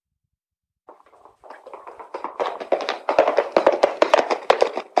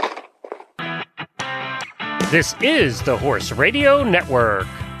This is the Horse Radio Network.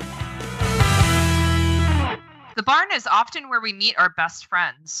 The barn is often where we meet our best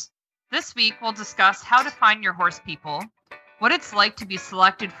friends. This week, we'll discuss how to find your horse people, what it's like to be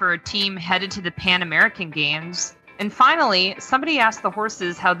selected for a team headed to the Pan American Games, and finally, somebody asked the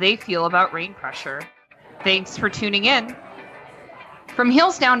horses how they feel about rain pressure. Thanks for tuning in. From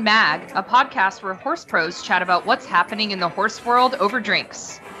Heels Down Mag, a podcast where horse pros chat about what's happening in the horse world over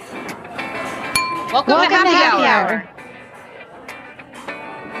drinks. Welcome to Happy Hour.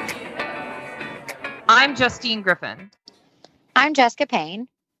 I'm Justine Griffin. I'm Jessica Payne.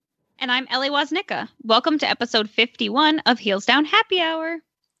 And I'm Ellie Woznicka. Welcome to episode 51 of Heels Down Happy Hour.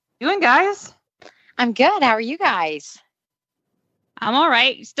 Doing, guys? I'm good. How are you guys? I'm all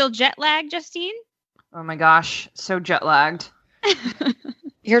right. Still jet lagged, Justine? Oh my gosh, so jet lagged.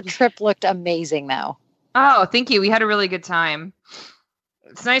 Your trip looked amazing, though. Oh, thank you. We had a really good time.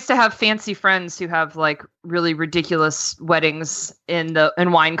 It's nice to have fancy friends who have like really ridiculous weddings in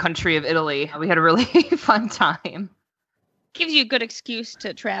wine country of Italy. We had a really fun time. Gives you a good excuse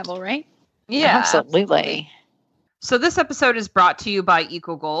to travel, right? Yeah, absolutely. So this episode is brought to you by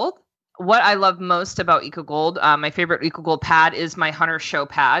Eco Gold. What I love most about Eco Gold, my favorite Eco Gold pad is my Hunter Show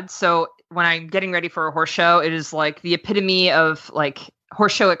pad. So when I'm getting ready for a horse show, it is like the epitome of like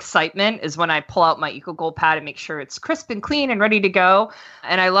horse show excitement is when I pull out my Eco Gold pad and make sure it's crisp and clean and ready to go.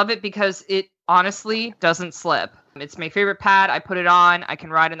 And I love it because it honestly doesn't slip. It's my favorite pad. I put it on. I can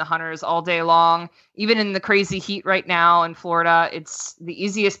ride in the Hunters all day long. Even in the crazy heat right now in Florida, it's the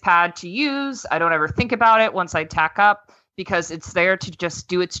easiest pad to use. I don't ever think about it once I tack up because it's there to just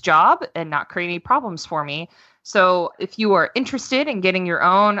do its job and not create any problems for me. So if you are interested in getting your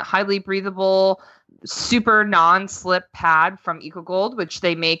own highly breathable, super non-slip pad from Eco Gold, which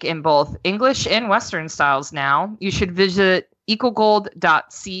they make in both English and Western styles now, you should visit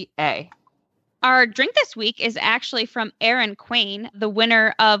ecogold.ca. Our drink this week is actually from Aaron Quain, the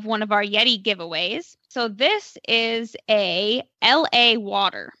winner of one of our Yeti giveaways. So this is a LA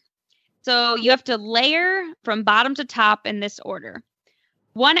water. So you have to layer from bottom to top in this order.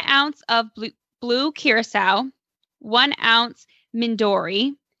 1 ounce of blue curacao, 1 ounce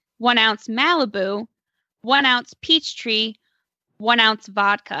Mindori, 1 ounce Malibu, 1 ounce peach tree, 1 ounce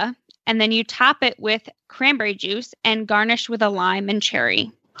vodka, and then you top it with cranberry juice and garnish with a lime and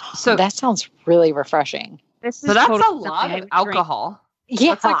cherry. So that sounds really refreshing. That's a lot of alcohol.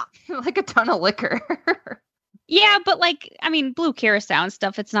 Yeah. That's like a ton of liquor. Yeah, but blue curacao and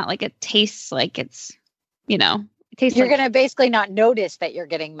stuff, it's not like it tastes like it's, it tastes You're going to basically not notice that you're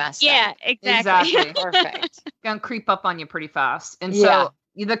getting messed up. Yeah, exactly. Perfect. Going to creep up on you pretty fast. And so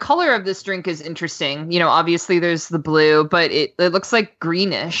the color of this drink is interesting. Obviously there's the blue, but it looks like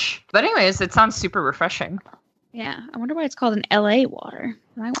greenish. But anyways, it sounds super refreshing. Yeah, I wonder why it's called an LA water.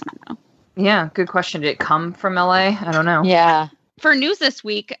 I want to know. Yeah, good question. Did it come from LA? I don't know. Yeah. For news this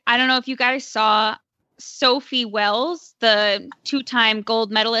week, I don't know if you guys saw Sophie Wells, the 2-time gold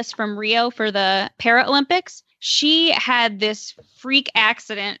medalist from Rio for the Paralympics. She had this freak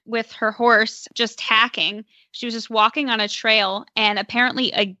accident with her horse just hacking. She was just walking on a trail, and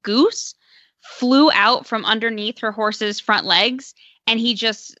apparently a goose flew out from underneath her horse's front legs, and he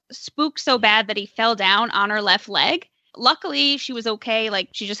just spooked so bad that he fell down on her left leg. Luckily, she was okay. Like,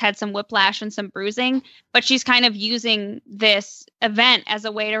 she just had some whiplash and some bruising, but she's kind of using this event as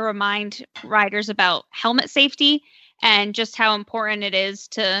a way to remind riders about helmet safety and just how important it is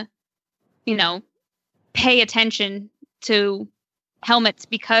to, pay attention to helmets,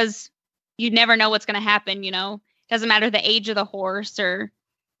 because you never know what's going to happen. Doesn't matter the age of the horse or,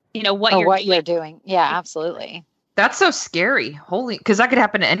 what you're doing. Yeah, absolutely. That's so scary. Holy, because that could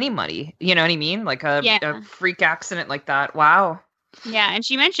happen to anybody. You know what I mean? Like a freak accident like that. Wow. Yeah. And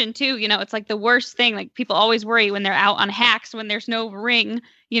she mentioned too, it's like the worst thing. Like, people always worry when they're out on hacks, when there's no ring,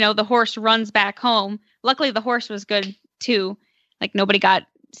 the horse runs back home. Luckily, the horse was good too. Like, nobody got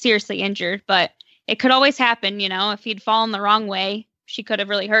seriously injured, but it could always happen. If he'd fallen the wrong way, she could have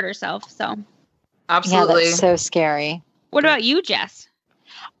really hurt herself. So. Absolutely. Yeah, that's so scary. What about you, Jess?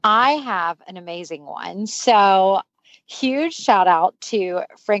 I have an amazing one. So huge shout out to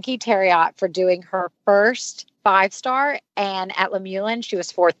Frankie Terriot for doing her first 5-star, and at Lemulin, she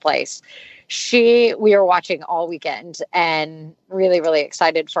was 4th place. We were watching all weekend and really, really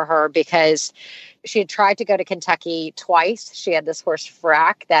excited for her because she had tried to go to Kentucky twice. She had this horse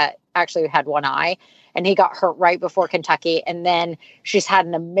Frack that actually had one eye, and he got hurt right before Kentucky. And then she's had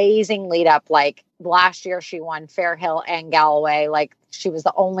an amazing lead up. Like, last year, she won Fairhill and Galloway. Like, she was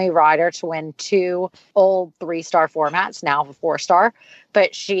the only rider to win 2 old 3-star formats, now a 4-star.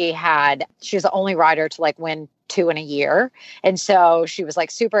 But she was the only rider to win 2 in a year. And so she was like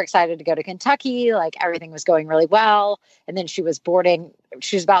super excited to go to Kentucky. Like everything was going really well. And then she was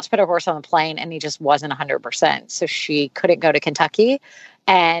about to put her horse on the plane and he just wasn't 100%. So she couldn't go to Kentucky,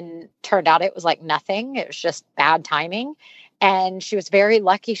 and turned out it was like nothing. It was just bad timing. And she was very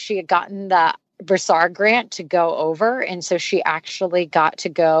lucky she had gotten the Broussard grant to go over. And so she actually got to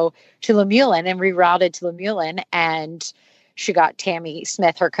go to Lemuelin and rerouted to Lemuelin, and she got Tammy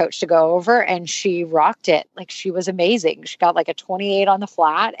Smith, her coach, to go over, and she rocked it. Like, she was amazing. She got like a 28 on the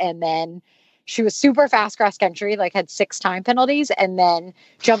flat, and then she was super fast cross country, like had 6 time penalties, and then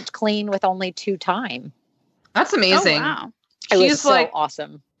jumped clean with only 2 time. That's amazing. Oh, wow. It She's was so like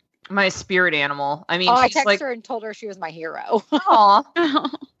awesome. my spirit animal. I mean, I she's texted like, her and told her she was my hero. aw,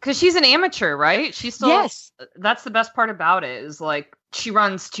 because she's an amateur, right? She's still, Yes. That's the best part about it, is like she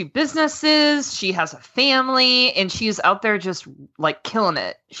runs 2 businesses, she has a family, and she's out there just like killing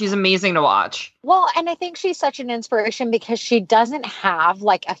it. She's amazing to watch. Well, and I think she's such an inspiration because she doesn't have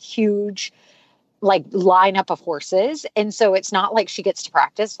like a huge like lineup of horses. And so it's not like she gets to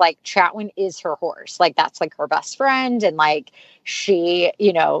practice. Like, Chatwin is her horse. Like, that's like her best friend. And like, she,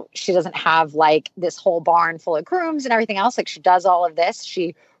 you know, she doesn't have like this whole barn full of grooms and everything else. Like, she does all of this.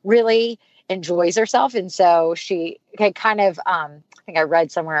 She really enjoys herself. And so she kind of, I think I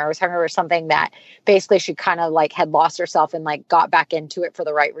read somewhere, I was talking or something, that basically she kind of like had lost herself and like got back into it for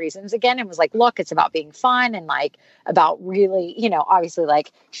the right reasons again. And was like, look, it's about being fun and like about really, you know, obviously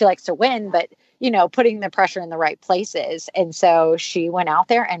like she likes to win, but you know, putting the pressure in the right places. And so she went out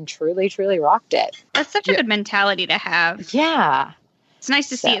there and truly, truly rocked it. That's such a good mentality to have. Yeah. It's nice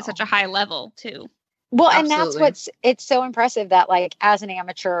to see at such a high level too. Well, Absolutely. and it's so impressive that like as an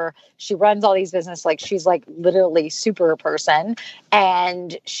amateur, she runs all these business, like she's like literally super person,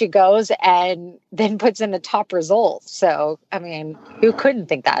 and she goes and then puts in the top result. So, I mean, who couldn't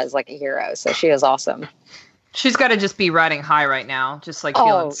think that is like a hero? So she is awesome. She's got to just be riding high right now, just like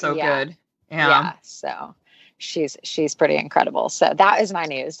feeling so yeah. good. Yeah. So she's pretty incredible. So that is my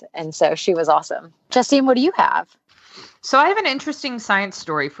news. And so she was awesome. Justine, what do you have? So I have an interesting science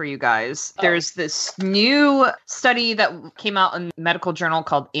story for you guys. There's this new study that came out in a medical journal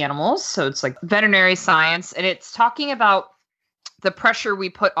called Animals. So it's like veterinary science, and it's talking about the pressure we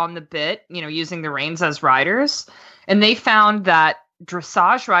put on the bit, you know, using the reins as riders. And they found that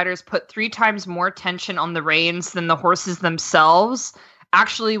dressage riders put 3 times more tension on the reins than the horses themselves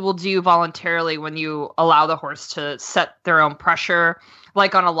actually will do voluntarily when you allow the horse to set their own pressure,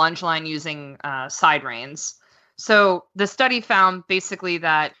 like on a lunge line using side reins. So the study found basically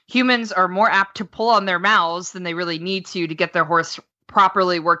that humans are more apt to pull on their mouths than they really need to get their horse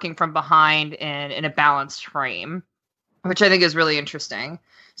properly working from behind and in a balanced frame, which I think is really interesting.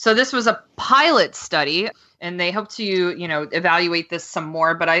 So this was a pilot study, and they hope to, you know, evaluate this some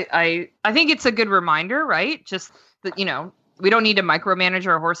more. But I think it's a good reminder, right? Just that, you know, we don't need to micromanage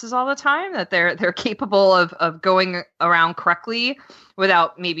our horses all the time, that they're capable of going around correctly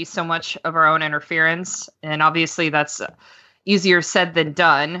without maybe so much of our own interference. And obviously that's easier said than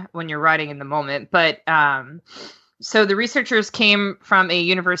done when you're riding in the moment. But so the researchers came from a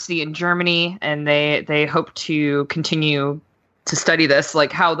university in Germany, and they hope to continue to study this,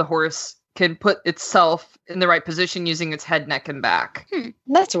 like how the horse can put itself in the right position using its head, neck, and back.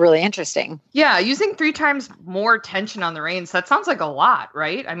 That's really interesting. Yeah, using 3 times more tension on the reins, that sounds like a lot,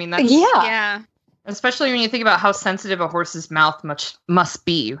 right? I mean, that's, Yeah. especially when you think about how sensitive a horse's mouth must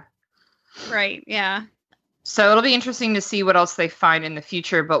be. Right. Yeah. So it'll be interesting to see what else they find in the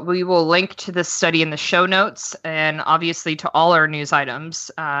future, but we will link to this study in the show notes and obviously to all our news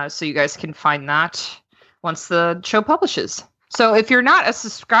items, so you guys can find that once the show publishes. So if you're not a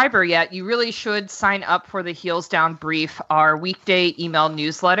subscriber yet, you really should sign up for the Heels Down Brief, our weekday email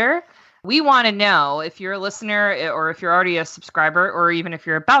newsletter. We want to know, if you're a listener or if you're already a subscriber, or even if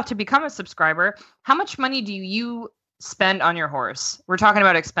you're about to become a subscriber, how much money do you spend on your horse? We're talking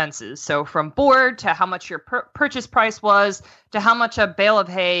about expenses. So from board to how much your purchase price was to how much a bale of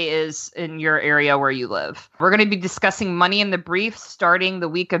hay is in your area where you live. We're going to be discussing money in the brief starting the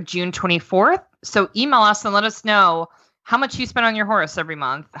week of June 24th. So email us and let us know how much you spend on your horse every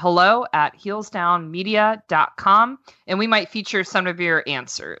month. hello@heelsdownmedia.com, and we might feature some of your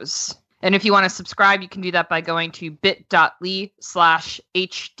answers. And if you want to subscribe, you can do that by going to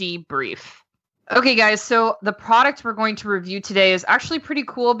bit.ly/hdbrief. Okay, guys, so the product we're going to review today is actually pretty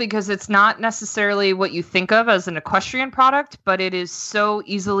cool because it's not necessarily what you think of as an equestrian product, but it is so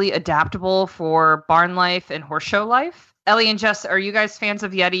easily adaptable for barn life and horse show life. Ellie and Jess, are you guys fans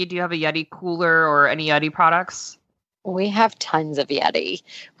of Yeti? Do you have a Yeti cooler or any Yeti products? We have tons of Yeti.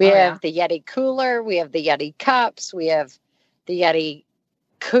 We have the Yeti cooler. We have the Yeti cups. We have the Yeti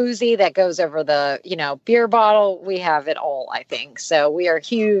koozie that goes over the, beer bottle. We have it all, I think. So we are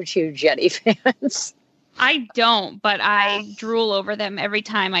huge, huge Yeti fans. I don't, but I drool over them every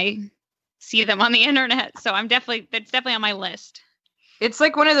time I see them on the internet. So that's definitely on my list. It's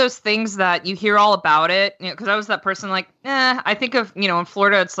like one of those things that you hear all about it, because I was that person like, I think of, in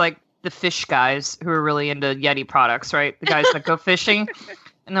Florida, it's like the fish guys who are really into Yeti products, right? The guys that go fishing.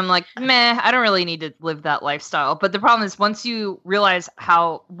 And I'm like, I don't really need to live that lifestyle. But the problem is once you realize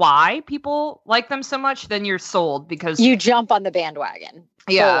why people like them so much, then you're sold because you jump on the bandwagon.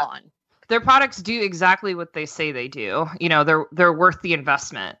 Yeah. Full on. Their products do exactly what they say they do. They're worth the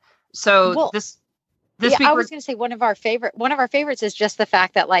investment. So this week I was going to say one of our favorites is just the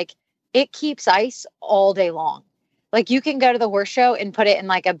fact that like it keeps ice all day long. Like you can go to the horse show and put it in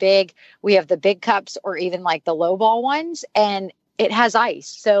like we have the big cups or even like the low ball ones, and it has ice.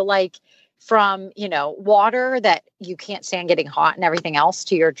 So like from, water that you can't stand getting hot and everything else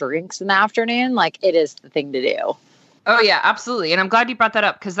to your drinks in the afternoon, like it is the thing to do. Oh, yeah, absolutely. And I'm glad you brought that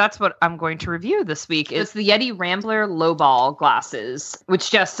up because that's what I'm going to review this week is the Yeti Rambler Lowball glasses,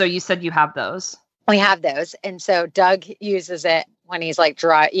 which Jess, so you said you have those. We have those. And so Doug uses it when he's like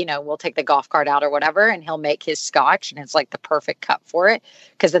dry, we'll take the golf cart out or whatever, and he'll make his scotch, and it's like the perfect cup for it.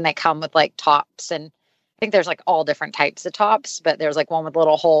 Because then they come with like tops, and I think there's like all different types of tops, but there's like one with a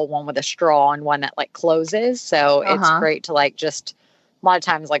little hole, one with a straw, and one that like closes. So it's great to like just a lot of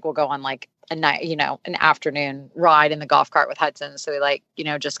times like we'll go on like a night, an afternoon ride in the golf cart with Hudson. So he like,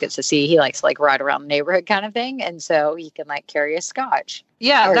 just gets to see, he likes to like ride around the neighborhood kind of thing. And so he can like carry a scotch.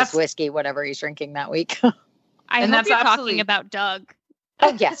 Yeah. Or his whiskey, whatever he's drinking that week. I hope you're talking about Doug.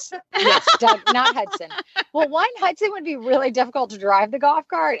 Oh, yes. Yes, Doug, not Hudson. Well, Hudson would be really difficult to drive the golf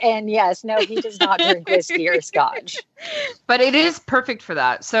cart. And yes, no, he does not drink whiskey or scotch. But it is perfect for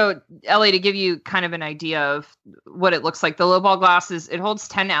that. So, Ellie, to give you kind of an idea of what it looks like, the lowball glasses, it holds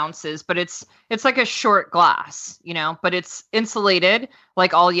 10 ounces, but it's like a short glass, but it's insulated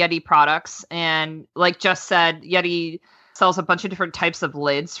like all Yeti products. And like Jess said, Yeti sells a bunch of different types of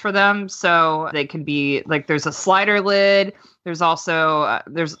lids for them. So they can be like, there's a slider lid. There's also,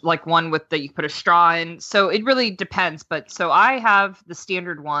 there's like one that you put a straw in. So it really depends. But so I have the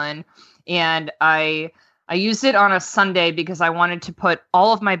standard one, and I used it on a Sunday because I wanted to put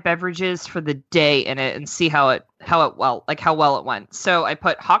all of my beverages for the day in it and see how well it went. So I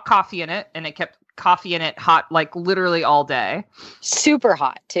put hot coffee in it, and it kept coffee in it hot, like literally all day. Super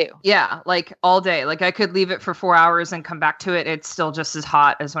hot too. Yeah. Like all day. Like I could leave it for 4 hours and come back to it. It's still just as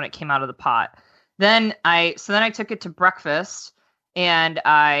hot as when it came out of the pot. Then I took it to breakfast and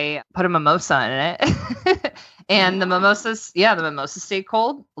I put a mimosa in it and the mimosas stayed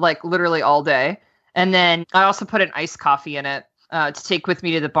cold, like literally all day. And then I also put an iced coffee in it to take with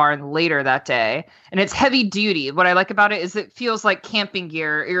me to the barn later that day. And it's heavy duty. What I like about it is it feels like camping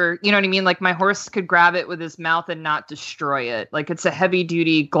gear, or you know what I mean? Like my horse could grab it with his mouth and not destroy it. Like it's a heavy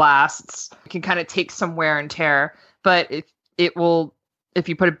duty glass. It can kind of take some wear and tear, but if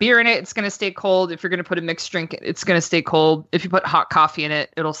you put a beer in it, it's going to stay cold. If you're going to put a mixed drink, it's going to stay cold. If you put hot coffee in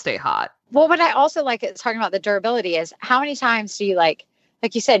it, it'll stay hot. Well, what I also like talking about the durability is how many times do you like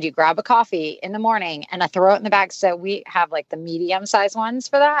you said, you grab a coffee in the morning and I throw it in the bag. So we have like the medium size ones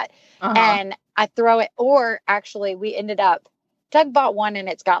for that. And I throw it, or actually we ended up, Doug bought one and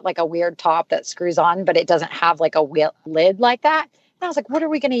it's got like a weird top that screws on, but it doesn't have like a lid like that. And I was like, what are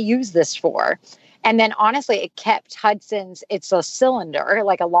we going to use this for? And then honestly, it kept Hudson's, it's a cylinder,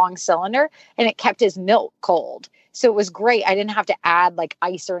 like a long cylinder, and it kept his milk cold. So it was great. I didn't have to add like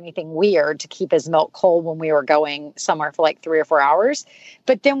ice or anything weird to keep his milk cold when we were going somewhere for like 3 or 4 hours.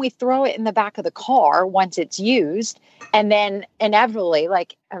 But then we throw it in the back of the car once it's used. And then inevitably,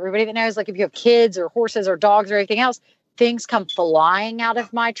 like everybody that knows, like if you have kids or horses or dogs or anything else, things come flying out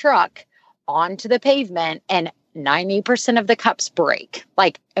of my truck onto the pavement, and 90% of the cups break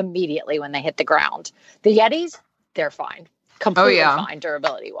like immediately when they hit the ground. The Yetis, they're fine. Completely fine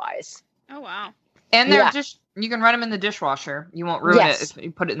durability wise. Oh, wow. And they're just, you can run them in the dishwasher. You won't ruin it if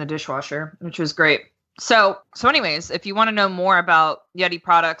you put it in the dishwasher, which is great. So anyways, if you want to know more about Yeti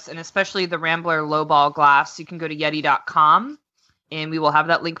products and especially the Rambler Lowball glass, you can go to yeti.com and we will have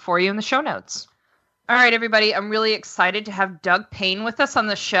that link for you in the show notes. All right, everybody. I'm really excited to have Doug Payne with us on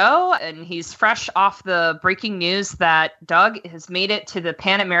the show. And he's fresh off the breaking news that Doug has made it to the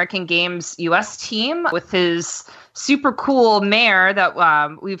Pan American Games U.S. team with his super cool mare that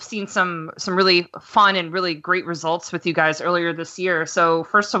we've seen some really fun and really great results with you guys earlier this year. So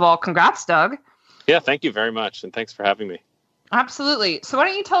first of all, congrats, Doug. Yeah, thank you very much. And thanks for having me. Absolutely. So why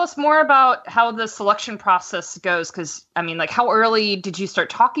don't you tell us more about how the selection process goes? Because I mean, like, how early did you start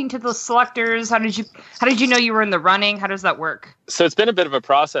talking to the selectors? How did you know you were in the running? How does that work? So it's been a bit of a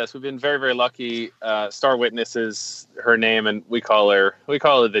process. We've been very, very lucky. Star Witness is her name, and we call her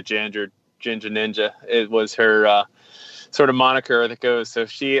the Ginger Ninja. It was her sort of moniker that goes. So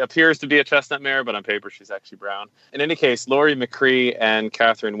she appears to be a chestnut mare, but on paper she's actually brown. In any case, Lori McCree and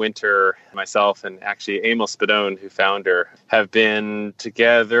Catherine Winter, myself, and actually Emil Spadone, who found her, have been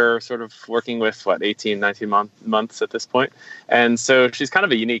together sort of working with, 18, 19 months at this point. And so she's kind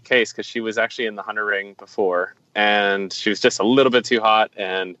of a unique case because she was actually in the hunter ring before, and she was just a little bit too hot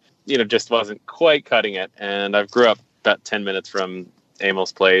and, just wasn't quite cutting it. And I grew up about 10 minutes from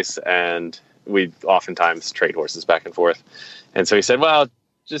Emil's place, and we oftentimes trade horses back and forth. And so he said, well,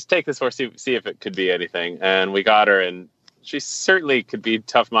 just take this horse, see if it could be anything. And we got her, and she certainly could be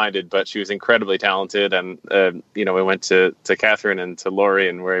tough-minded, but she was incredibly talented. And, we went to Catherine and to Lori,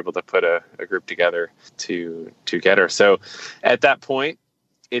 and were able to put a group together to get her. So at that point,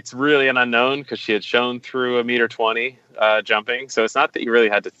 it's really an unknown because she had shown through 1.20 m jumping. So it's not that you really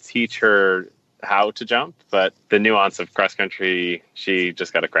had to teach her how to jump, but the nuance of cross country, she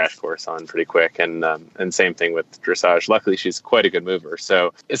just got a crash course on pretty quick. And same thing with dressage. Luckily, she's quite a good mover.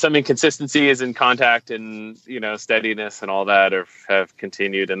 So consistency is in contact and, steadiness and all that have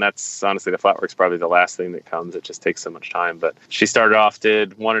continued. And that's honestly, the flat work's probably the last thing that comes. It just takes so much time. But she started off,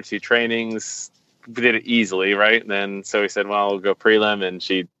 did 1 or 2 trainings, did it easily, right? And then so he said, well, we'll go prelim. And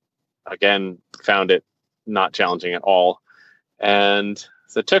she, again, found it not challenging at all. And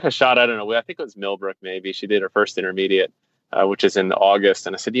so took a shot, I don't know, I think it was Millbrook maybe. She did her first intermediate, which is in August.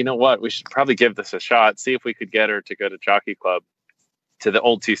 And I said, you know what, we should probably give this a shot, see if we could get her to go to Jockey Club, to the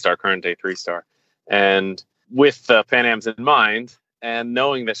old 2-star, current day 3-star. And with the Pan Ams in mind, and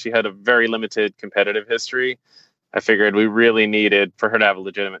knowing that she had a very limited competitive history, I figured we really needed, for her to have a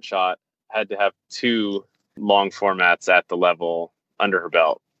legitimate shot, had to have 2 long formats at the level under her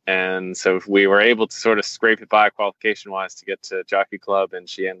belt. And so we were able to sort of scrape it by qualification-wise to get to Jockey Club, and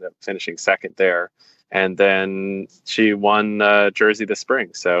she ended up finishing second there. And then she won Jersey this spring.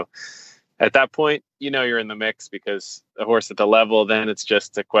 So at that point, you're in the mix, because a horse at the level, then it's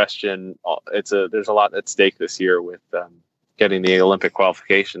just a question. There's a lot at stake this year with getting the Olympic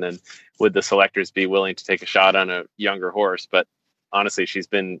qualification, and would the selectors be willing to take a shot on a younger horse? But honestly, she's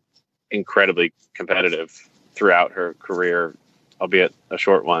been incredibly competitive throughout her career, albeit a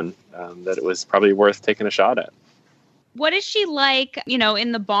short one, that it was probably worth taking a shot at. What is she like,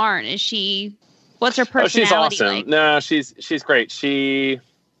 in the barn? What's her personality she's awesome. like? No, she's great. She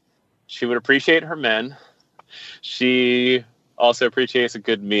would appreciate her men. She also appreciates a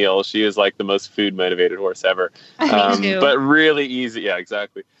good meal. She is like the most food motivated horse ever. But really easy. Yeah,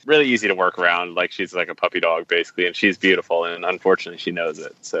 exactly. Really easy to work around. Like, she's like a puppy dog basically, and she's beautiful. And unfortunately she knows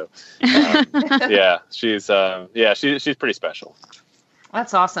it. So she's pretty special.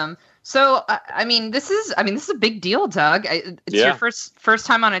 That's awesome. So, this is a big deal, Doug. It's your first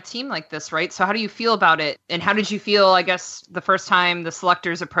time on a team like this, right? So how do you feel about it? And how did you feel, I guess, the first time the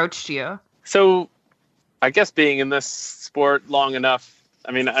selectors approached you? So I guess being in this sport long enough,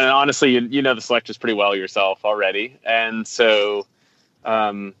 and honestly, you know the selectors pretty well yourself already. And so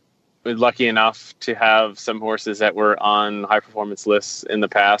we're lucky enough to have some horses that were on high performance lists in the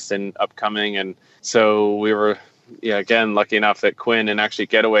past and upcoming. And so we were, again, lucky enough that Quinn, and actually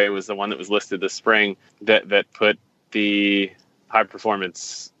Getaway was the one that was listed this spring, that put the high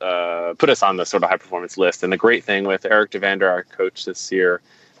performance, put us on the sort of high performance list. And the great thing with Eric Devander, our coach this year,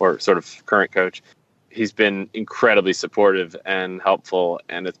 or sort of current coach, he's been incredibly supportive and helpful,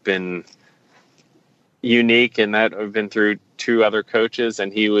 and it's been unique in that I've been through 2 other coaches,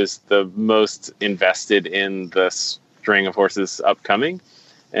 and he was the most invested in the string of horses upcoming.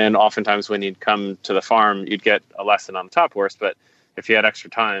 And oftentimes when you'd come to the farm, you'd get a lesson on the top horse, but if you had extra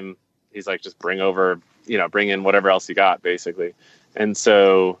time, he's like, just bring in whatever else you got, basically. And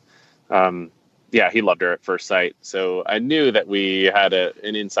so, he loved her at first sight. So I knew that we had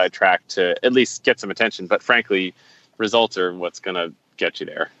an inside track to at least get some attention. But frankly, results are what's going to get you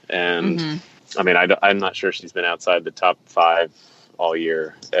there. And I'm not sure she's been outside the top 5 all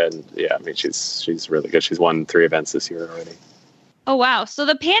year. And she's really good. She's won 3 events this year already. Oh, wow. So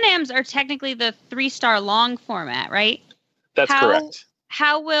the Pan Ams are technically the 3-star long format, right? That's correct.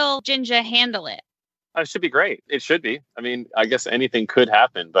 How will Jinja handle it? It should be great. It should be. I guess anything could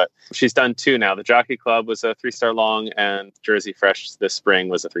happen, but she's done 2 now. The Jockey Club was a 3-star long, and Jersey Fresh this spring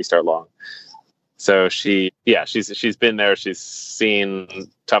was a 3-star long. So she's been there. She's seen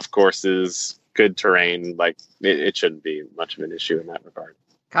tough courses, good terrain. Like, it shouldn't be much of an issue in that regard.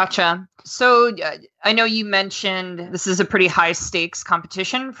 Gotcha. So I know you mentioned this is a pretty high stakes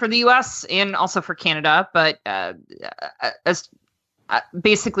competition for the U.S. and also for Canada, but as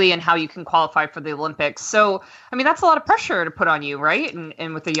basically in how you can qualify for the Olympics. So, I mean, that's a lot of pressure to put on you, right?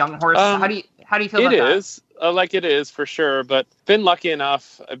 And with a young horse, how do you feel about that? It is like it is for sure, but been lucky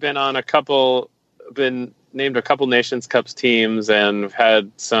enough. I've been named a couple Nations Cups teams and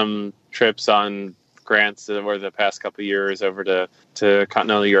had some trips on grants over the past couple of years over to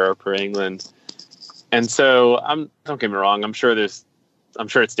continental Europe or England. And so don't get me wrong, I'm sure it's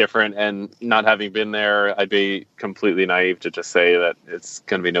different, and not having been there, I'd be completely naive to just say that it's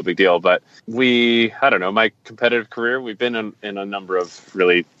going to be no big deal. But I don't know, my competitive career, we've been in a number of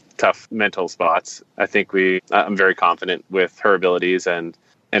really tough mental spots. I think I'm very confident with her abilities and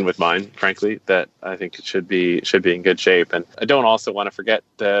with mine, frankly, that I think it should be in good shape. And I don't also want to forget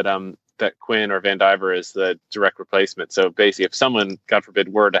that that Quinn or Van Diver is the direct replacement. So basically, if someone, God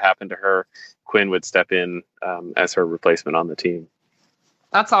forbid, were to happen to her, Quinn would step in as her replacement on the team.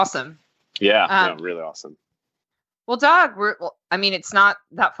 That's awesome. Yeah, really awesome. Well, Doug, it's not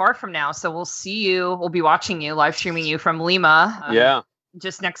that far from now, so we'll see you. We'll be watching you, live streaming you from Lima.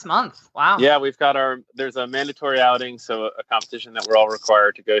 Just next month. Wow. Yeah, there's a mandatory outing, so a competition that we're all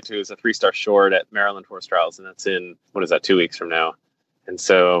required to go to is a 3-star short at Maryland Horse Trials, and that's in 2 weeks from now. And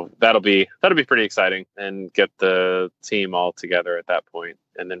so that'll be pretty exciting, and get the team all together at that point.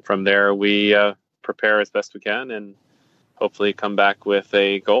 And then from there, we prepare as best we can and hopefully come back with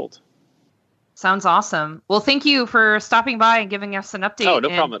a gold. Sounds awesome. Well, thank you for stopping by and giving us an update. Oh, no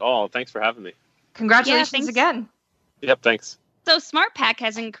problem at all. Thanks for having me. Congratulations again. Yep, thanks. So SmartPak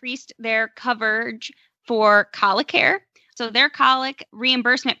has increased their coverage for colic care. So their colic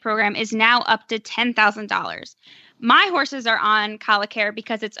reimbursement program is now up to $10,000. My horses are on colic care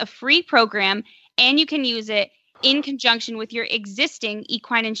because it's a free program, and you can use it in conjunction with your existing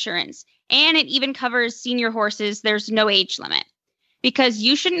equine insurance. And it even covers senior horses. There's no age limit, because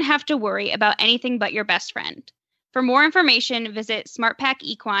you shouldn't have to worry about anything but your best friend. For more information, visit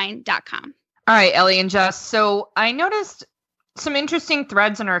smartpakequine.com. All right, Ellie and Jess. So I noticed some interesting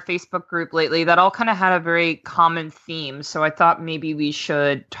threads in our Facebook group lately that all kind of had a very common theme. So I thought maybe we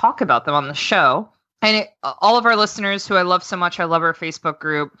should talk about them on the show. And all of our listeners who I love so much, I love our Facebook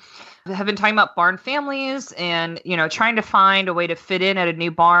group, have been talking about barn families and, trying to find a way to fit in at a new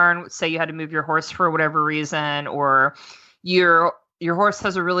barn. Say you had to move your horse for whatever reason, or your horse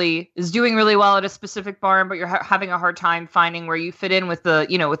is doing really well at a specific barn, but you're having a hard time finding where you fit in with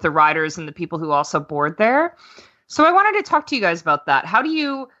the riders and the people who also board there. So I wanted to talk to you guys about that. How do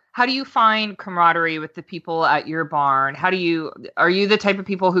you find camaraderie with the people at your barn? Are you the type of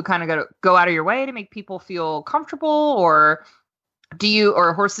people who kind of go out of your way to make people feel comfortable, or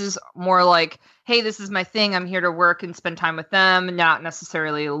or horses more like, hey, this is my thing, I'm here to work and spend time with them, not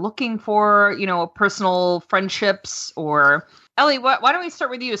necessarily looking for, personal friendships? Or Ellie, why don't we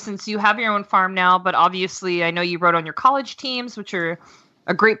start with you, since you have your own farm now, but obviously I know you rode on your college teams, which are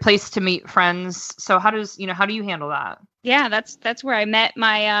a great place to meet friends. So how do you handle that? Yeah, that's where I met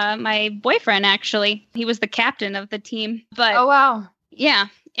my boyfriend, actually. He was the captain of the team. But oh, wow. Yeah,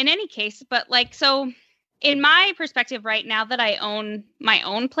 in any case, but so in my perspective right now that I own my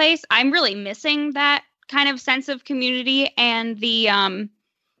own place, I'm really missing that kind of sense of community and the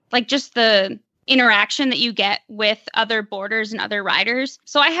just the interaction that you get with other boarders and other riders.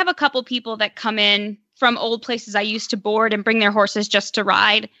 So I have a couple people that come in from old places I used to board and bring their horses just to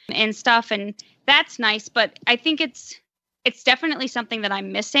ride and stuff. And that's nice. But I think it's definitely something that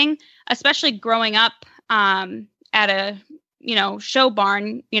I'm missing, especially growing up at a, show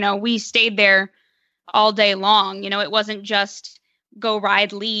barn. We stayed there all day long. It wasn't just go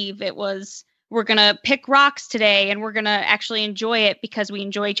ride, leave. It was, we're going to pick rocks today and we're going to actually enjoy it because we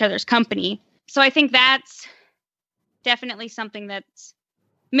enjoy each other's company. So I think that's definitely something that's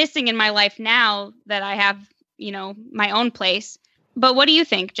missing in my life now that I have, my own place. But what do you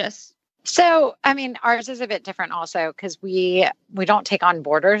think, Jess? So, ours is a bit different also, because we don't take on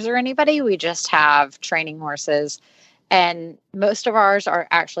boarders or anybody. We just have training horses. And most of ours are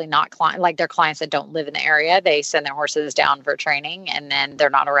actually not they're clients that don't live in the area. They send their horses down for training and then they're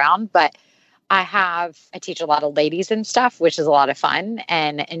not around. But I teach a lot of ladies and stuff, which is a lot of fun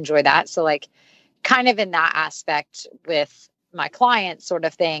and enjoy that. So kind of in that aspect with my client sort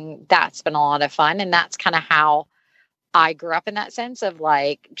of thing, that's been a lot of fun. And that's kind of how I grew up, in that sense of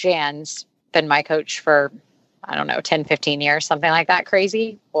Jan's been my coach for, 10, 15 years, something like that.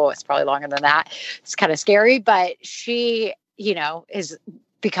 Crazy. Well, it's probably longer than that. It's kind of scary, but she, is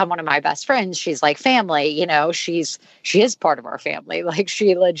become one of my best friends. She's like family, she is part of our family.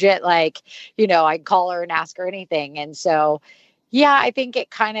 She legit, I call her and ask her anything. And so, Yeah, I think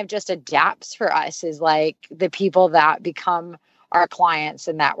it kind of just adapts for us, is like the people that become our clients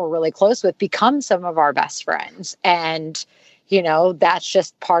and that we're really close with become some of our best friends. And, that's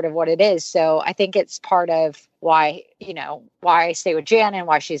just part of what it is. So I think it's part of why I stay with Jan and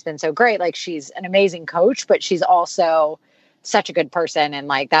why she's been so great. Like, she's an amazing coach, but she's also such a good person. And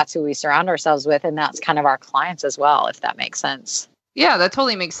like, that's who we surround ourselves with. And that's kind of our clients as well, if that makes sense. Yeah, that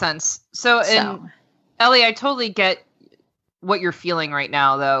totally makes sense. So Ellie, I totally get what you're feeling right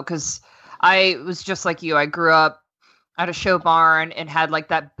now, though, because I was just like you. I grew up at a show barn and had like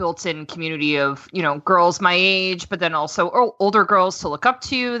that built-in community of, girls my age, but then also older girls to look up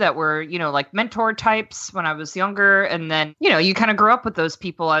to that were, like mentor types when I was younger. And then, you kind of grow up with those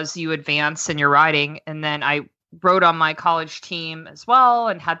people as you advance in your riding. And then I rode on my college team as well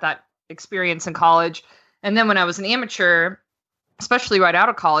and had that experience in college. And then when I was an amateur, especially right out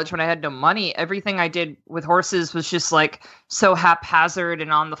of college when I had no money, everything I did with horses was just like so haphazard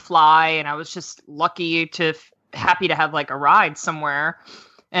and on the fly. And I was just happy to have like a ride somewhere.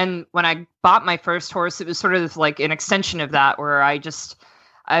 And when I bought my first horse, it was sort of like an extension of that, where I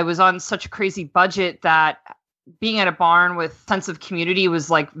was on such a crazy budget that being at a barn with sense of community was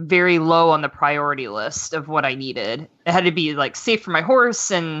like very low on the priority list of what I needed. It had to be like safe for my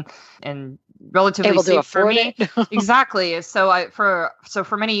horse and relatively able to safe for afford me. it. Exactly. So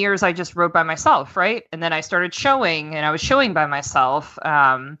for many years I just rode by myself, right? And then I started showing, and I was showing by myself.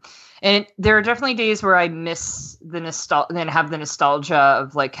 And there are definitely days where I miss the nostalgia and have the nostalgia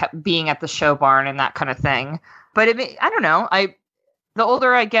of like being at the show barn and that kind of thing. But I don't know. The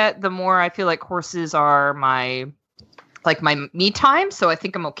older I get, the more I feel like horses are my me time. So I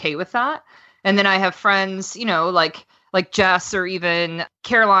think I'm okay with that. And then I have friends, like Jess or even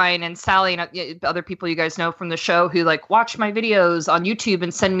Caroline and Sally and other people you guys know from the show who like watch my videos on YouTube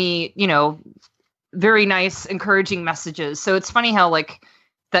and send me, very nice, encouraging messages. So it's funny how like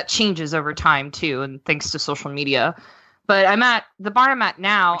that changes over time too, and thanks to social media. But I'm at the barn I'm at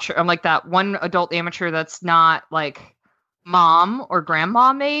now. I'm like that one adult amateur that's not like mom or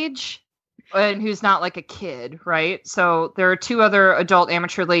grandmom age, and who's not like a kid, right? So there are two other adult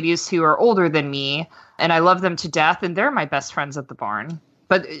amateur ladies who are older than me, and I love them to death, and they're my best friends at the barn.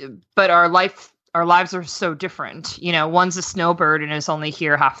 But our lives are so different. One's a snowbird and is only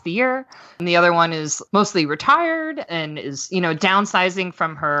here half the year, and the other one is mostly retired and is, downsizing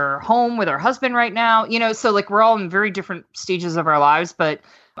from her home with her husband right now. So like we're all in very different stages of our lives, but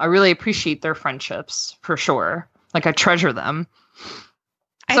I really appreciate their friendships for sure. Like I treasure them.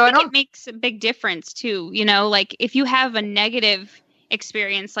 I think it makes a big difference too. Like if you have a negative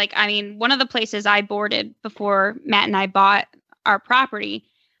experience, like, I mean, one of the places I boarded before Matt and I bought our property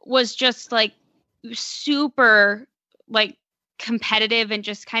was just like super like competitive and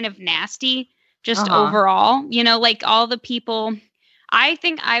just kind of nasty, just overall, like all the people. I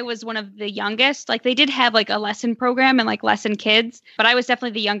think I was one of the youngest. Like they did have like a lesson program and like lesson kids, but I was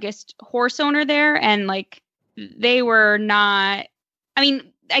definitely the youngest horse owner there. And like they were not, I mean,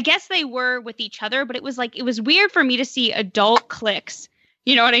 I guess they were with each other, but it was weird for me to see adult cliques.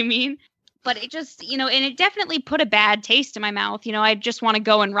 You know what I mean? But it just, and it definitely put a bad taste in my mouth. I just want to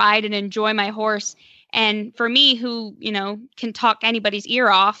go and ride and enjoy my horse. And for me, who, can talk anybody's ear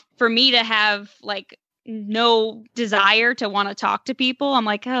off, for me to have like no desire to want to talk to people, I'm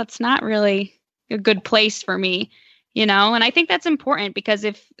like, oh, it's not really a good place for me, And I think that's important because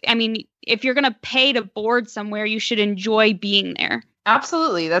if you're going to pay to board somewhere, you should enjoy being there.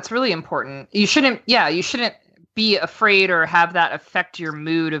 Absolutely. That's really important. You shouldn't be afraid or have that affect your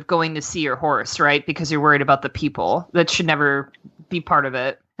mood of going to see your horse, right? Because you're worried about the people. That should never be part of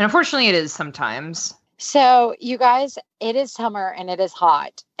it. And unfortunately it is sometimes. So you guys, it is summer and it is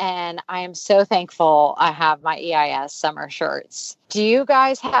hot. And I am so thankful I have my EIS summer shirts. Do you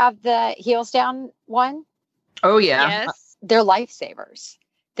guys have the heels down one? Oh yeah. Yes. They're lifesavers.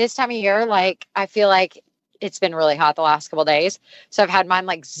 This time of year, like I feel like it's been really hot the last couple of days. So I've had mine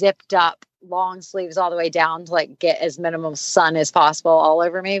like zipped up, long sleeves all the way down to like get as minimum sun as possible all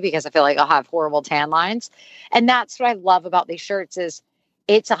over me because I feel like I'll have horrible tan lines. And that's what I love about these shirts is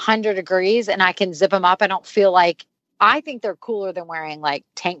it's 100 degrees and I can zip them up. I think they're cooler than wearing like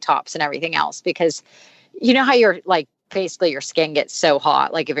tank tops and everything else because you know how you're like basically your skin gets so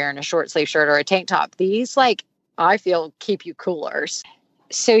hot. Like if you're in a short sleeve shirt or a tank top, these like I feel keep you cooler.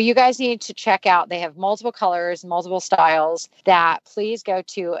 So you guys need to check out. They have multiple colors, multiple styles. That please go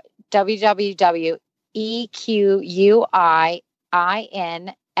to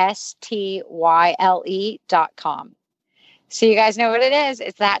www.equinstyle.com. So you guys know what it is.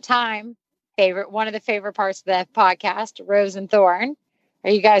 It's that time. One of the favorite parts of the podcast, Rose and Thorn. Are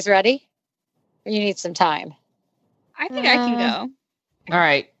you guys ready? Or you need some time? I think I can go. All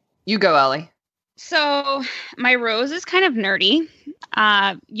right. You go, Ellie. So my rose is kind of nerdy.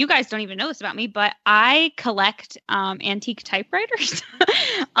 You guys don't even know this about me, but I collect antique typewriters.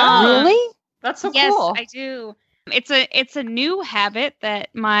 Really? That's so Yes, cool. I do. It's a new habit that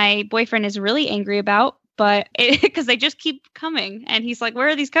my boyfriend is really angry about, but because they just keep coming, and he's like, "Where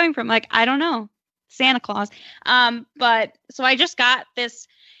are these coming from?" Like, I don't know, Santa Claus. But so I just got this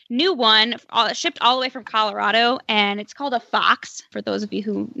new one shipped all the way from Colorado, and it's called a Fox, for those of you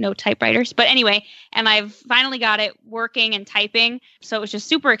who know typewriters. But anyway, and I've finally got it working and typing, so it was just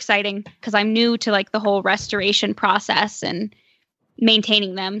super exciting because I'm new to like the whole restoration process and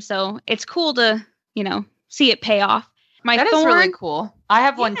maintaining them. So it's cool to, see it pay off. That is really cool. I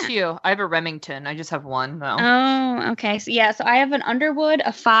have one Yeah. too. I have a Remington. I just have one though. Oh, okay. So so I have an Underwood,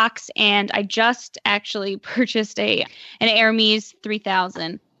 a Fox, and I just actually purchased an Hermes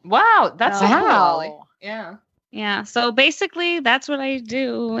 3000. Wow, that's so cool, Wow. Ellie. Yeah. Yeah. So basically, that's what I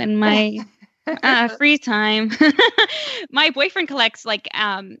do in my free time. My boyfriend collects like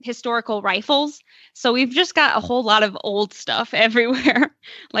historical rifles, so we've just got a whole lot of old stuff everywhere,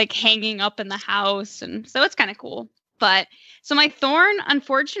 like hanging up in the house, and so it's kind of cool. But so my thorn,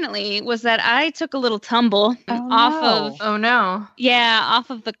 unfortunately, was that I took a little tumble off Oh no.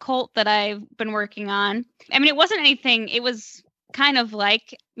 off of the Colt that I've been working on. I mean, it wasn't anything. It was kind of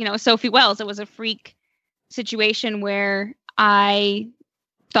like, Sophie Wells. It was a freak situation where I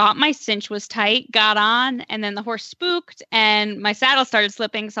thought my cinch was tight, got on, and then the horse spooked and my saddle started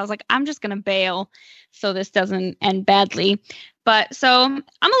slipping. So I was like, I'm just going to bail so this doesn't end badly. But so I'm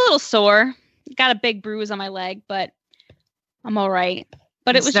a little sore, got a big bruise on my leg, but I'm all right.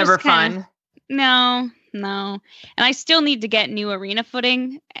 But It's it was never just kinda, fun. No. And I still need to get new arena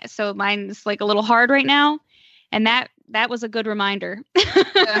footing. So mine's like a little hard right now. And that was a good reminder.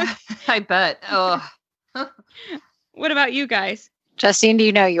 I bet. Oh. What about you guys? Justine, do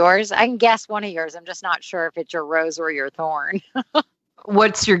you know yours? I can guess one of yours. I'm just not sure if it's your rose or your thorn.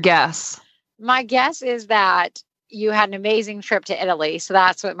 What's your guess? My guess is that you had an amazing trip to Italy. So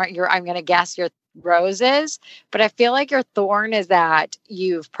that's what I'm going to guess your rose is. But I feel like your thorn is that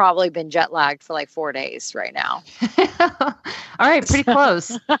you've probably been jet lagged for like 4 days right now. All right, pretty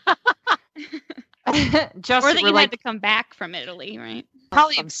close. Just Or that you like had to come back from Italy, right?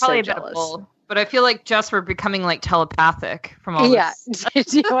 probably I'm so a bit of jealous. both. But I feel like Jess, we're becoming like telepathic from all Yeah. this.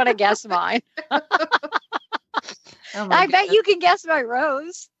 Do you want to guess mine? Oh my I bet goodness. you can guess my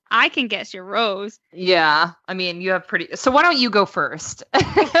rose. I can guess your rose. Yeah, I mean, you have pretty. So why don't you go first?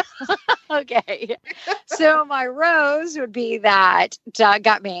 Okay. So my rose would be that Doug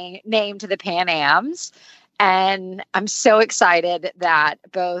got me named to the Pan Ams. And I'm so excited that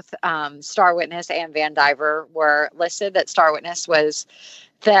both Star Witness and Van Diver were listed, that Star Witness was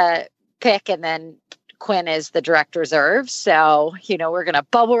the pick and then Quinn is the direct reserve. So, we're going to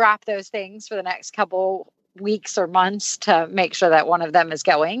bubble wrap those things for the next couple weeks or months to make sure that one of them is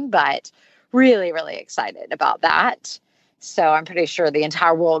going, but really, really excited about that. So I'm pretty sure the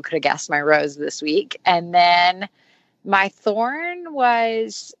entire world could have guessed my rose this week. And then my thorn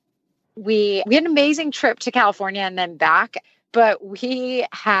was we had an amazing trip to California and then back, but we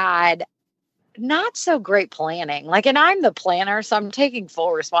had not so great planning. And I'm the planner, so I'm taking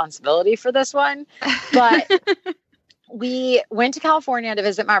full responsibility for this one. But we went to California to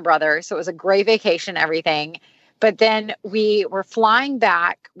visit my brother. So it was a great vacation, everything. But then we were flying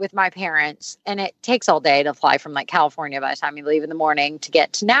back with my parents, and it takes all day to fly from California by the time you leave in the morning to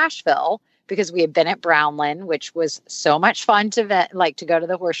get to Nashville, because we had been at Brownland, which was so much fun to go to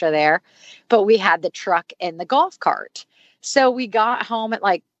the horse show there. But we had the truck and the golf cart. So we got home at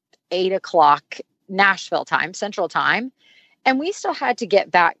 8:00 Nashville time, Central Time. And we still had to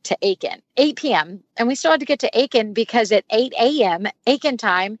get back to Aiken, 8 p.m. And we still had to get to Aiken because at 8 a.m. Aiken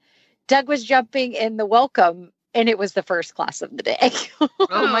time, Doug was jumping in the welcome, and it was the first class of the day.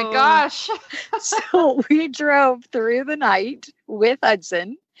 Oh my gosh. So we drove through the night with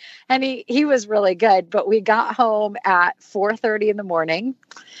Hudson, and he was really good. But we got home at 4:30 in the morning,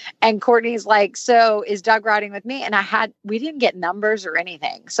 and Courtney's like, "So is Doug riding with me?" And we didn't get numbers or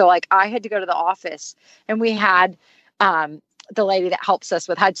anything. So I had to go to the office, and we had the lady that helps us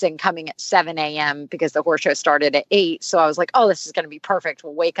with Hudson coming at 7 a.m. because the horse show started at 8. So I was like, oh, this is going to be perfect.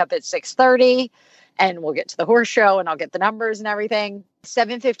 We'll wake up at 6:30 and we'll get to the horse show and I'll get the numbers and everything.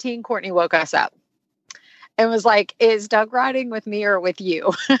 7:15, Courtney woke us up and was like, is Doug riding with me or with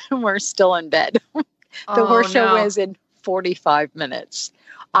you? And we're still in bed. The horse show was in 45 minutes.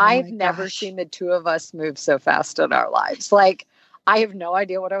 I've never seen the two of us move so fast in our lives. I have no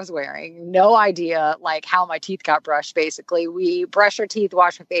idea what I was wearing. No idea like how my teeth got brushed. Basically, we brushed our teeth,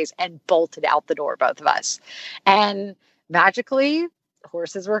 washed our face, and bolted out the door, both of us. And magically,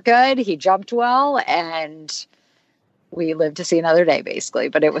 horses were good. He jumped well, and we lived to see another day, basically.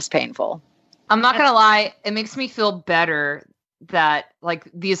 But it was painful. I'm not gonna lie, it makes me feel better that like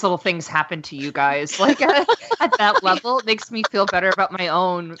these little things happen to you guys. Like at that level, it makes me feel better about my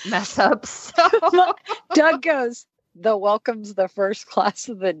own mess ups. So. Doug goes, the welcome's the first class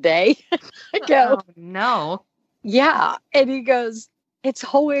of the day. I go, oh, no. Yeah. And he goes, it's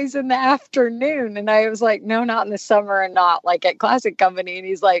always in the afternoon. And I was like, no, not in the summer and not like at Classic Company. And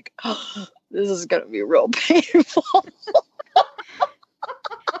he's like, oh, this is going to be real painful.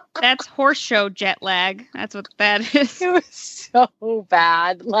 That's horse show jet lag. That's what that is. It was so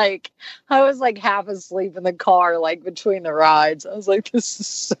bad. Like, I was like half asleep in the car, like between the rides. I was like, this is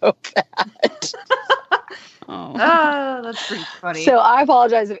so bad. Oh, that's pretty funny. So I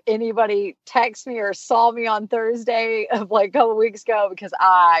apologize if anybody texted me or saw me on Thursday of like a couple weeks ago because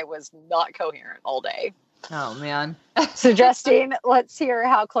I was not coherent all day. Oh, man. So Justine, let's hear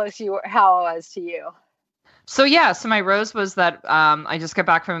how I was to you. So my rose was that I just got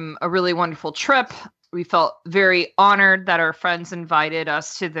back from a really wonderful trip. We felt very honored that our friends invited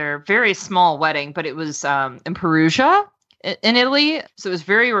us to their very small wedding, but it was in Perugia in Italy. So it was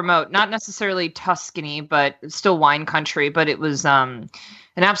very remote, not necessarily Tuscany, but still wine country. But it was an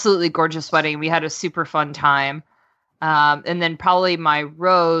absolutely gorgeous wedding. We had a super fun time. And then probably my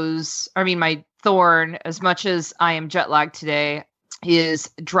thorn, as much as I am jet lagged today, is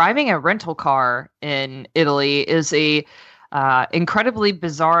driving a rental car in Italy is a incredibly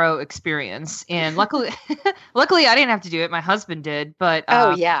bizarro experience. And luckily I didn't have to do it. My husband did, but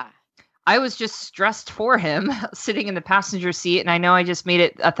I was just stressed for him sitting in the passenger seat. And I know I just made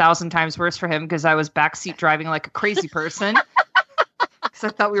it 1,000 times worse for him because I was backseat driving like a crazy person because I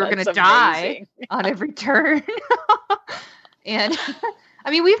thought we were going to die on every turn. And I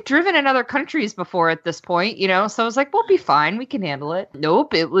mean, we've driven in other countries before at this point, so I was like, we'll be fine. We can handle it.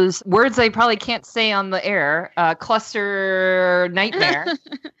 Nope. It was words I probably can't say on the air. Cluster nightmare.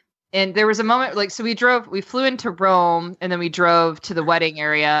 And there was a moment so we flew into Rome and then we drove to the wedding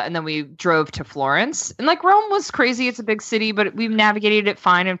area and then we drove to Florence. And Rome was crazy. It's a big city, but we've navigated it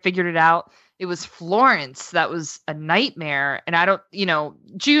fine and figured it out. It was Florence that was a nightmare. And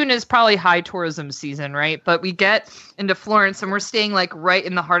June is probably high tourism season, right? But we get into Florence and we're staying right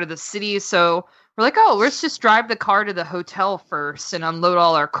in the heart of the city. So we're like, oh, let's just drive the car to the hotel first and unload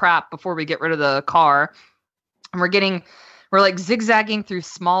all our crap before we get rid of the car. And we're zigzagging through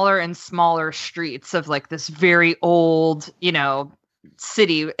smaller and smaller streets of this very old,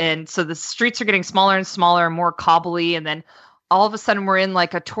 city. And so the streets are getting smaller and smaller, more cobbly. And then all of a sudden we're in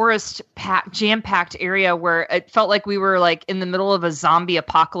a tourist jam-packed area where it felt like we were in the middle of a zombie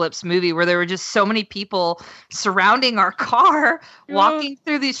apocalypse movie where there were just so many people surrounding our car, walking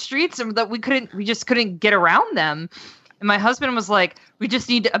through these streets and that we just couldn't get around them. And my husband was like, we just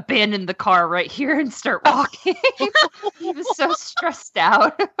need to abandon the car right here and start walking. He was so stressed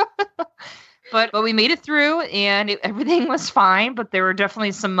out. But we made it through and everything was fine. But there were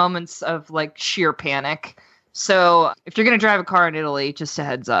definitely some moments of sheer panic. So if you're going to drive a car in Italy, just a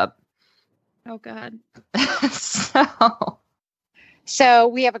heads up. Oh, God. So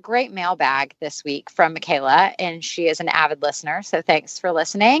we have a great mailbag this week from Michaela, and she is an avid listener. So thanks for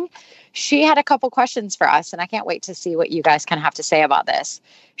listening. She had a couple questions for us, and I can't wait to see what you guys kind of have to say about this.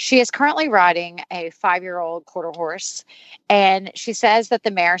 She is currently riding a 5-year-old quarter horse, and she says that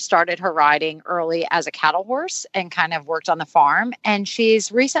the mare started her riding early as a cattle horse and kind of worked on the farm. And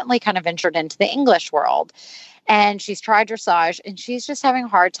she's recently kind of ventured into the English world. And she's tried dressage and she's just having a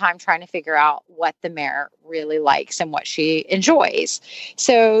hard time trying to figure out what the mare really likes and what she enjoys.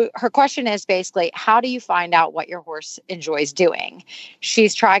 So her question is basically, how do you find out what your horse enjoys doing?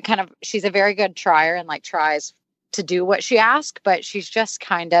 She's a very good trier and tries to do what she asks, but she's just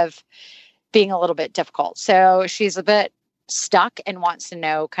kind of being a little bit difficult. So she's a bit stuck and wants to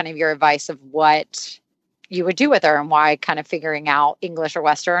know kind of your advice of what you would do with her and why, kind of figuring out English or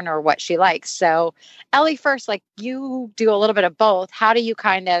Western or what she likes. So Ellie, first, you do a little bit of both. How do you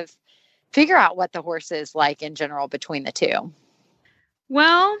kind of figure out what the horse is like in general between the two?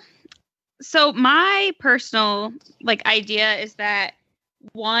 Well, so my personal idea is that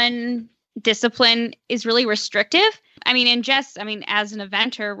one discipline is really restrictive. I mean, as an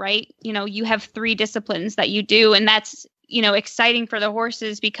eventer, right, you have 3 disciplines that you do, and that's, exciting for the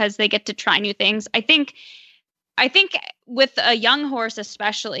horses because they get to try new things. I think with a young horse,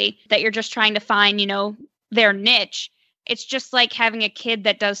 especially that you're just trying to find, their niche, it's just like having a kid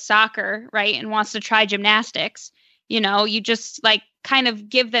that does soccer, right, and wants to try gymnastics. You just like kind of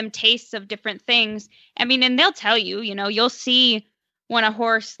give them tastes of different things. I mean, and they'll tell you, you'll see when a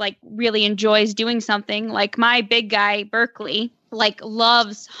horse like really enjoys doing something. Like my big guy, Berkeley, like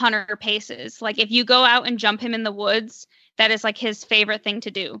loves hunter paces. Like if you go out and jump him in the woods, that is like his favorite thing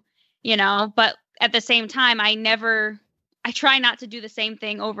to do, but at the same time, I try not to do the same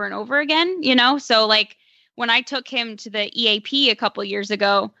thing over and over again, So like when I took him to the EAP a couple years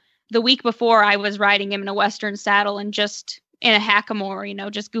ago, the week before I was riding him in a Western saddle and just in a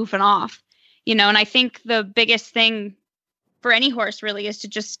hackamore, just goofing off, and I think the biggest thing for any horse really is to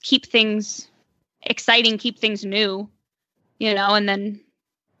just keep things exciting, keep things new, and then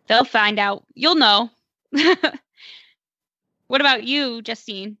they'll find out, you'll know. What about you,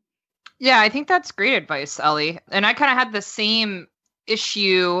 Justine? Yeah, I think that's great advice, Ellie. And I kind of had the same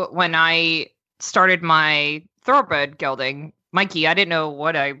issue when I started my thoroughbred gelding, Mikey. I didn't know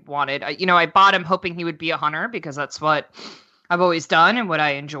what I wanted. I bought him hoping he would be a hunter because that's what I've always done and what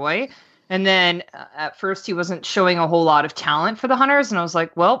I enjoy. And then at first he wasn't showing a whole lot of talent for the hunters. And I was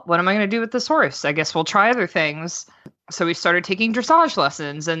like, well, what am I going to do with this horse? I guess we'll try other things. So we started taking dressage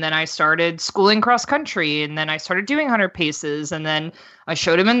lessons, and then I started schooling cross country, and then I started doing hunter paces, and then I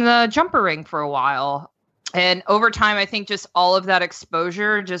showed him in the jumper ring for a while. And over time, I think just all of that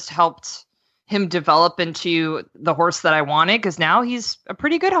exposure just helped him develop into the horse that I wanted, because now he's a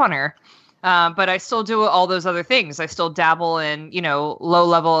pretty good hunter. But I still do all those other things. I still dabble in, low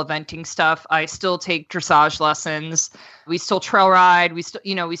level eventing stuff. I still take dressage lessons. We still trail ride. We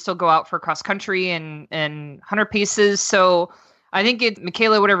still go out for cross country and hunter paces. So I think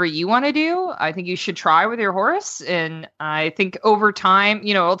Michaela, whatever you want to do, I think you should try with your horse. And I think over time,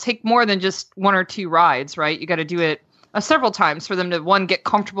 it'll take more than just one or two rides, right? You got to do it several times for them to, one, get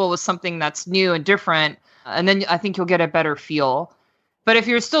comfortable with something that's new and different. And then I think you'll get a better feel. But if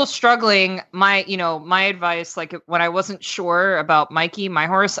you're still struggling, my advice, like when I wasn't sure about Mikey, my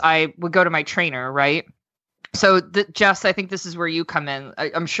horse, I would go to my trainer, right? So Jess, I think this is where you come in.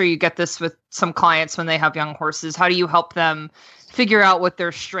 I'm sure you get this with some clients when they have young horses. How do you help them figure out what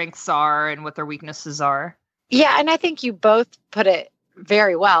their strengths are and what their weaknesses are? Yeah. And I think you both put it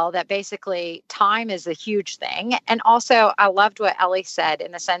very well, that basically time is a huge thing. And also I loved what Ellie said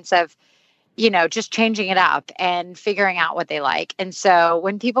in the sense of, just changing it up and figuring out what they like. And so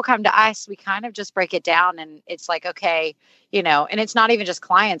when people come to us, we kind of just break it down, and it's like, okay, and it's not even just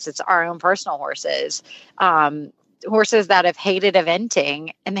clients, it's our own personal horses, horses that have hated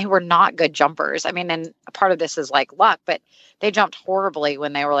eventing and they were not good jumpers. I mean, and a part of this is like luck, but they jumped horribly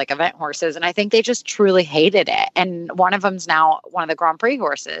when they were like event horses. And I think they just truly hated it. And one of them's now one of the Grand Prix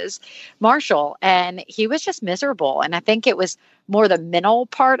horses, Marshall, and he was just miserable. And I think it was more the mental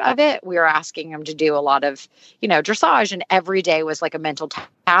part of it. We were asking him to do a lot of, dressage, and every day was like a mental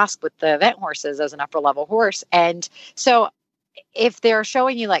task with the event horses as an upper level horse. And so if they're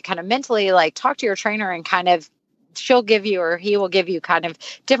showing you like kind of mentally, like talk to your trainer and kind of, she'll give you, or he will give you kind of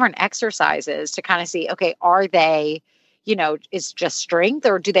different exercises to kind of see, okay, are they, is just strength,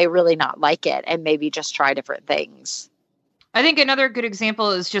 or do they really not like it, and maybe just try different things. I think another good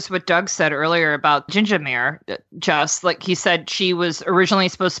example is just what Doug said earlier about Ginger Mare. Just like he said, she was originally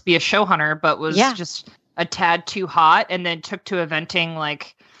supposed to be a show hunter, but was just a tad too hot, and then took to eventing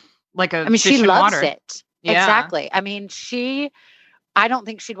like a fish she in loves water. it. Yeah. Exactly. I mean, I don't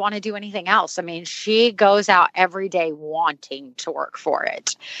think she'd want to do anything else. I mean, she goes out every day wanting to work for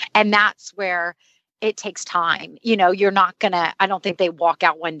it. And that's where it takes time. You're not going to, I don't think they walk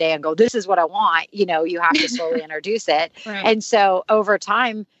out one day and go, this is what I want. You have to slowly introduce it. Right. And so over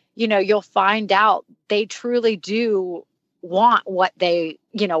time, you'll find out they truly do want what they,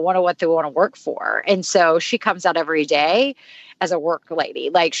 what they want to work for. And so she comes out every day as a work lady.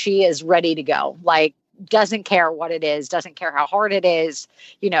 Like, she is ready to go. Like, doesn't care what it is, doesn't care how hard it is,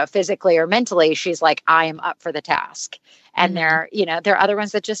 physically or mentally. She's like, I am up for the task. And there are other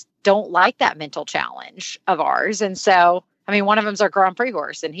ones that just don't like that mental challenge of ours. And so, I mean, one of them's our Grand Prix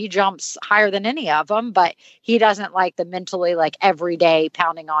horse, and he jumps higher than any of them, but he doesn't like the mentally, like every day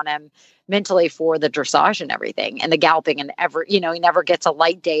pounding on him mentally for the dressage and everything and the galloping, and he never gets a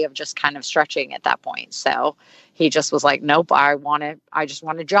light day of just kind of stretching at that point. So he just was like, nope, I just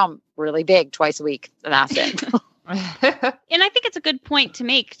want to jump really big twice a week. And that's it. And I think it's a good point to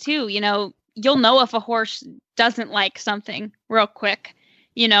make too. You'll know if a horse doesn't like something real quick,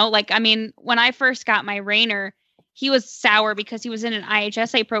 like, I mean, when I first got my Rainer, he was sour because he was in an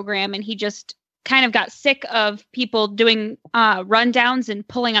IHSA program, and he just kind of got sick of people doing rundowns and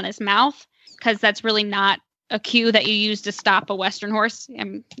pulling on his mouth, because that's really not a cue that you use to stop a Western horse.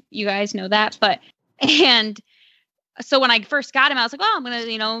 You guys know that. And so when I first got him, I was like, oh, I'm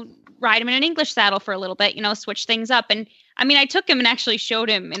going to, ride him in an English saddle for a little bit, switch things up. And I mean, I took him and actually showed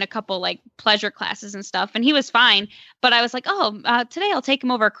him in a couple like pleasure classes and stuff, and he was fine. But I was like, today I'll take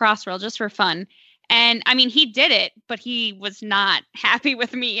him over a crossrail just for fun. And I mean, he did it, but he was not happy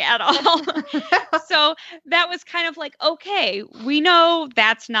with me at all. So that was kind of like, okay, we know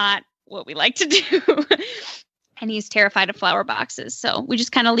that's not what we like to do. And he's terrified of flower boxes. So we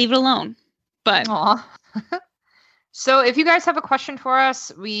just kind of leave it alone. But So if you guys have a question for us,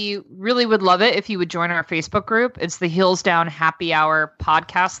 we really would love it if you would join our Facebook group. It's the Heels Down Happy Hour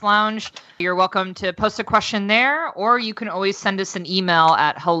Podcast Lounge. You're welcome to post a question there, or you can always send us an email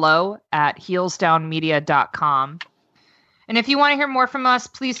at hello@heelsdownmedia.com. And if you want to hear more from us,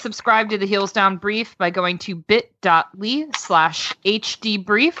 please subscribe to the Heels Down Brief by going to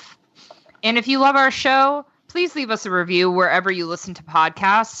bit.ly/hdbrief. And if you love our show, please leave us a review wherever you listen to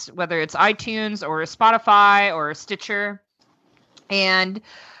podcasts, whether it's iTunes or Spotify or Stitcher. And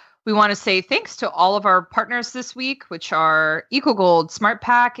we want to say thanks to all of our partners this week, which are EcoGold,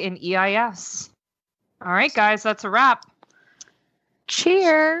 SmartPack, and EIS. All right, guys, that's a wrap.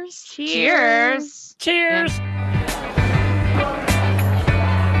 Cheers. Cheers. Cheers. And